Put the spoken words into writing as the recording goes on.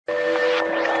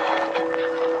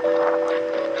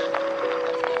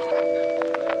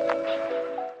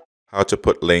how to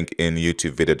put link in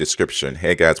YouTube video description.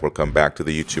 Hey guys, welcome back to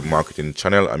the YouTube marketing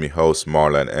channel. I'm your host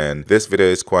Marlon, and this video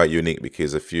is quite unique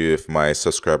because a few of my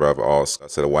subscribers have asked,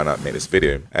 so why not make this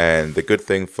video? And the good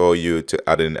thing for you to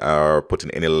add in or put in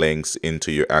any links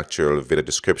into your actual video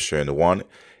description, one,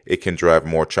 it can drive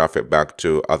more traffic back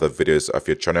to other videos of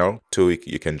your channel. Two,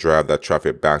 you can drive that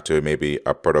traffic back to maybe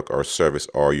a product or service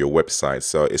or your website.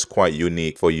 So it's quite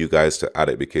unique for you guys to add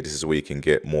it because this is where you can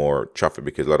get more traffic,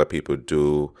 because a lot of people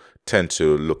do tend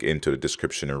to look into the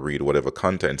description and read whatever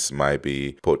contents might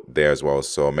be put there as well.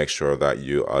 So make sure that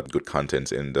you add good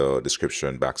content in the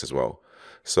description box as well.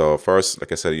 So first,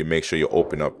 like I said, you make sure you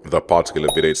open up the particular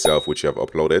video itself which you have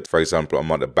uploaded. For example,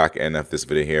 I'm on the back end of this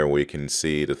video here where you can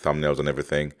see the thumbnails and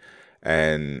everything.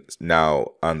 And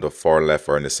now on the far left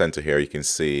or in the center here, you can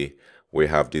see we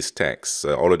have these texts.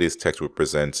 All of these texts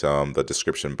represent the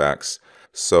description box.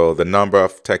 So the number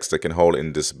of text that can hold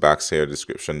in this box here,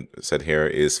 description said here,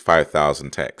 is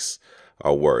 5,000 texts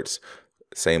or words.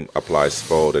 Same applies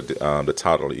for the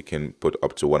title. You can put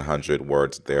up to 100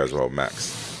 words there as well,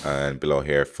 max. And below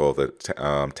here for the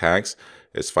tags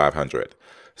is 500.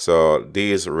 So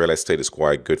these real estate is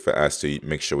quite good for us to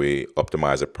make sure we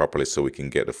optimize it properly so we can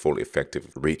get the full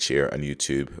effective reach here on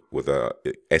YouTube with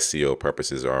SEO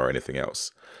purposes or anything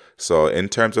else. So in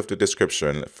terms of the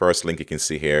description, first link you can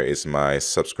see here is my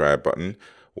subscribe button,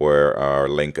 where our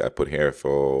link I put here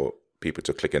for people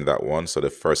to click in that one. So the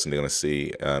first thing they're going to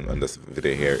see on this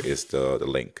video here is the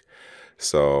link.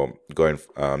 So going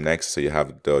next, so you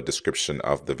have the description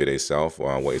of the video itself,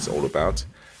 what it's all about.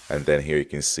 And then here you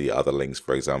can see other links,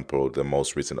 for example, the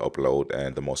most recent upload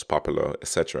and the most popular,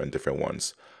 etc., and different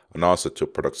ones. And also to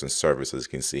products and services, you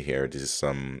can see here, this is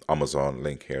some Amazon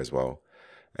link here as well.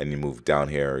 And you move down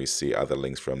here, you see other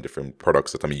links from different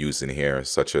products that I'm using here,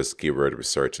 such as keyword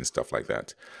research and stuff like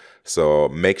that. So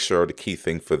make sure the key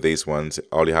thing for these ones,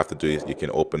 all you have to do is you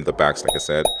can open the box, like I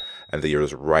said, and then you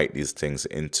just write these things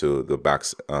into the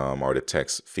box or the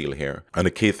text field here. And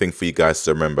the key thing for you guys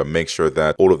to remember, make sure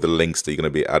that all of the links that you're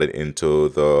going to be added into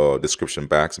the description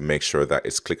box, make sure that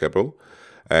it's clickable.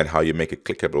 And how you make it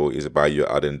clickable is by you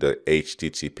adding the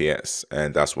HTTPS,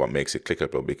 and that's what makes it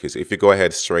clickable. Because if you go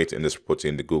ahead straight and just put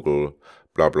in the Google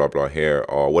blah blah blah here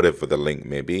or whatever the link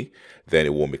may be, then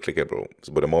it won't be clickable.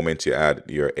 But the moment you add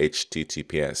your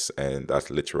HTTPS, and that's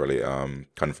literally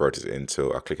converted into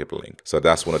a clickable link. So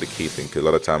that's one of the key things, because a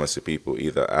lot of times I see people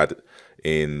either add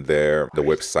in the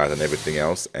website and everything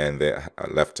else, and they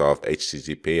left off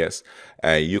HTTPS,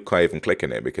 and you can't even click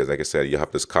on it because, like I said, you have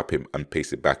to just copy and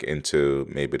paste it back into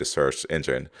maybe the search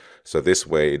engine. So this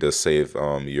way it does save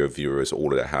your viewers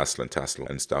all of the hassle and tassel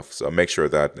and stuff. So make sure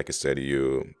that, like I said,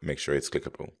 you make sure it's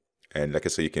clickable. And like I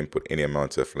said, you can put any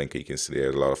amount of link. You can see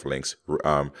there's a lot of links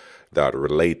that are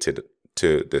related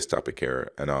to this topic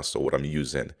here, and also what I'm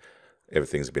using.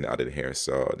 Everything's been added here.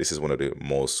 So this is one of the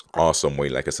most awesome way,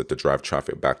 like I said, to drive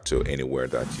traffic back to anywhere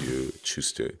that you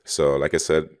choose to. So like I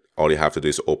said, all you have to do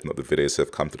is open up the video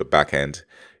itself, come to the back end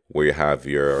where you have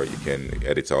you can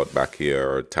edit out back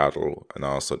here, title, and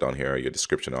also down here, your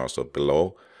description also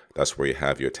below. That's where you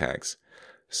have your tags.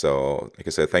 So like I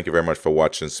said, thank you very much for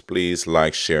watching. Please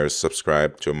like, share,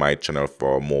 subscribe to my channel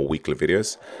for more weekly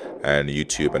videos, and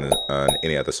YouTube and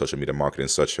any other social media marketing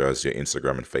such as your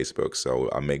Instagram and Facebook. So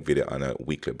I make video on a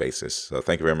weekly basis. So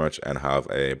thank you very much and have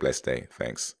a blessed day.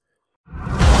 Thanks.